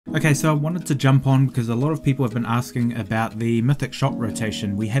Okay, so I wanted to jump on because a lot of people have been asking about the Mythic shop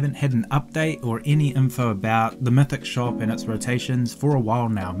rotation. We haven't had an update or any info about the Mythic shop and its rotations for a while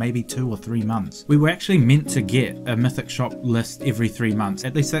now, maybe 2 or 3 months. We were actually meant to get a Mythic shop list every 3 months,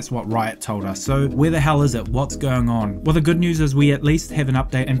 at least that's what Riot told us. So where the hell is it? What's going on? Well, the good news is we at least have an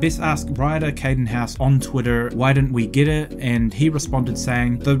update, and Bess asked Rioter Caden House on Twitter why didn't we get it, and he responded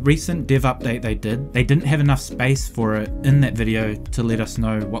saying the recent dev update they didn't have enough space for it in that video to let us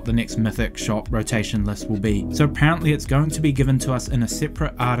know what the next Mythic shop rotation list will be. So apparently it's going to be given to us in a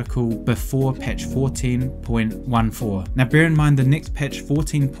separate article before patch 14.14. Now bear in mind the next patch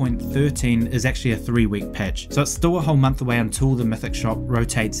 14.13 is actually a 3-week patch, so it's still a whole month away until the Mythic shop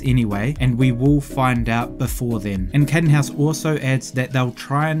rotates anyway, and we will find out before then. And Caden House also adds that they'll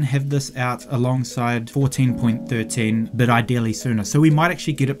try and have this out alongside 14.13, but ideally sooner, so we might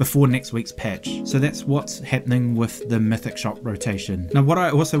actually get it before next week's patch. So that's what's happening with the Mythic shop rotation. Now what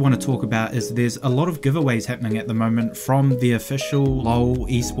I also want to talk about is there's a lot of giveaways happening at the moment from the official LoL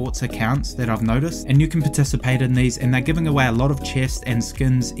esports accounts that I've noticed, and you can participate in these, and they're giving away a lot of chests and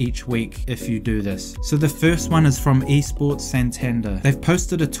skins each week if you do this. So the first one is from Esports Santander. They've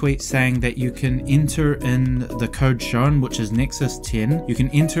posted a tweet saying that you can enter in the code shown, which is Nexus10. You can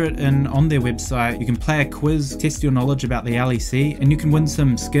enter it in on their website, you can play a quiz, test your knowledge about the LEC, and you can win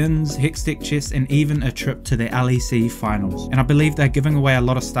some skins, Hextech chests, and even a trip to the LEC finals. And I believe they're giving away a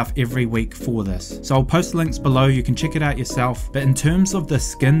lot of stuff every week for this, so I'll post links below, you can check it out yourself. But in terms of the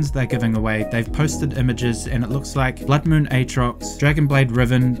skins they're giving away, they've posted images and it looks like Blood Moon Aatrox, Dragonblade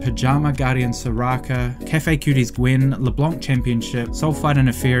Riven, Pajama Guardian Soraka, Cafe Cuties Gwen, LeBlanc Championship, Soulfighter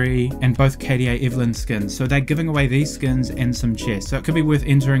Neferi, and both KDA Evelyn skins. So they're giving away these skins and some chests, so it could be worth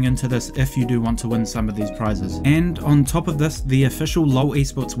entering into this if you do want to win some of these prizes. And on top of this, the official LoL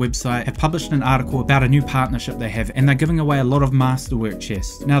Esports website have published an article about a new partnership they have, and they're giving away a lot of masterwork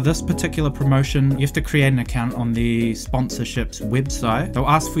chests. Now this particular promotion, you have to create an account on the sponsorships website. They'll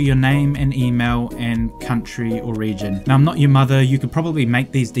ask for your name and email and country or region. Now I'm not your mother, you could probably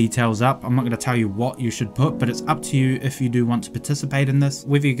make these details up. I'm not going to tell you what you should put, but it's up to you if you do want to participate in this.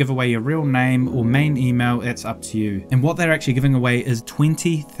 Whether you give away your real name or main email, it's up to you. And what they're actually giving away is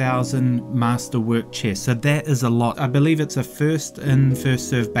 20,000 masterwork chests, so that is a lot. I believe it's a first in first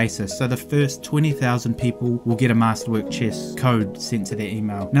serve basis, so the first 20,000 people will get a masterwork chest code sent to their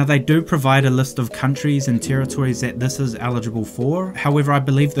email. Now they do provide a list of countries and territories that this is eligible for, however I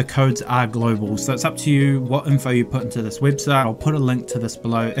believe the codes are global, so it's up to you what info you put into this website. I'll put a link to this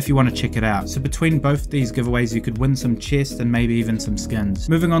below if you want to check it out. So between both these giveaways you could win some chests and maybe even some skins.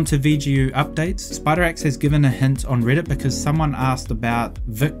 Moving on to VGU updates, SpiderX has given a hint on Reddit because someone asked about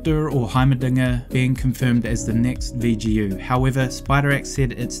Viktor or Heimerdinger being confirmed as the next VGU. However, SpiderX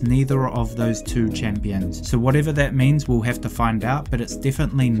said it's neither of those two champions, so whatever that means we'll have to find out, but it's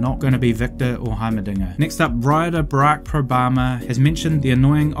definitely not going to be Viktor or Heimerdinger. Next up, Rioter Barack Probama has mentioned the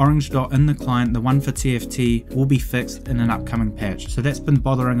annoying orange dot in the client, the one for TFT, will be fixed in an upcoming patch. So that's been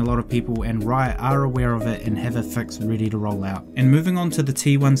bothering a lot of people, and Riot are aware of it and have a fix ready to roll out. And moving on to the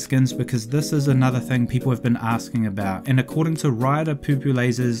T1 skins, because this is another thing people have been asking about, and according to Rioter Poo-Poo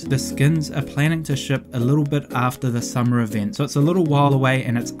Lasers, the skins are planning to ship a little bit after the summer event. So it's a little while away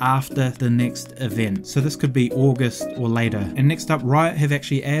and it's after the next event, so this could be August or later. And next up, Riot have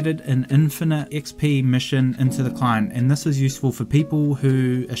actually added an infinite XP mission into the client, and this is useful for people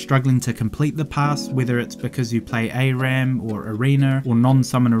who are struggling to complete the pass, whether it's because you play ARAM or Arena or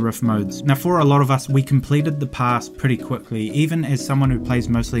non-summoner rift modes. Now for a lot of us, we completed the pass pretty quickly. Even as someone who plays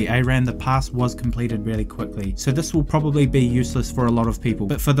mostly ARAM, the pass was completed really quickly, so this will probably be useless for a lot of people.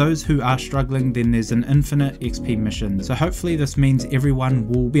 But for those who are struggling, then there's an infinite XP mission, so hopefully this means everyone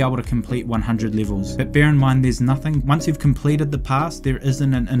will be able to complete 100 levels. But bear in mind, there's nothing, once you've completed the pass, there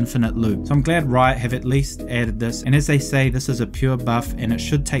isn't an infinite loop. So I'm glad Riot have at least added this, and as they say, this is a pure buff and it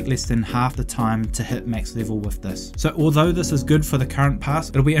should take less than half the time to hit max level with this. So although this is good for the current pass,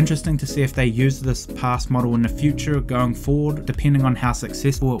 it'll be interesting to see if they use this pass model in the future going forward, depending on how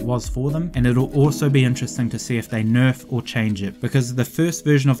successful it was for them. And it'll also be interesting to see if they nerf or change it, because the first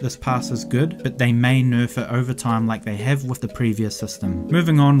version of this pass is good, but they may nerf it over time like they have with the previous system.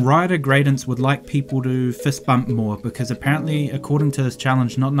 Moving on, Rioter Gradance would like people to fist bump more, because apparently according to this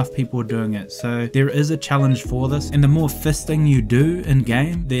challenge not enough people are doing it. So there is a challenge for this, and the more fisting you do in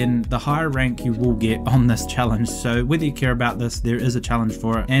game, then the higher rank you will get on this challenge. So whether you care about this, there is a challenge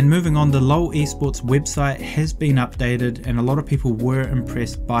for it. And moving on, the LoL Esports website has been updated, and a lot of people were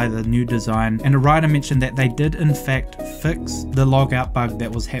impressed by the new design. And a writer mentioned that they did in fact fix the logout bug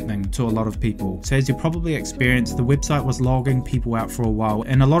that was happening to a lot of people. So as you probably experienced, the website was logging people out for a while,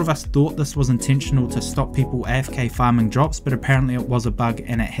 and a lot of us thought this was intentional to stop people AFK farming drops, but apparently apparently it was a bug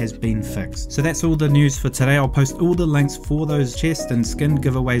and it has been fixed. So that's all the news for today. I'll post all the links for those chest and skin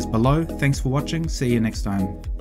giveaways below. Thanks for watching, see you next time.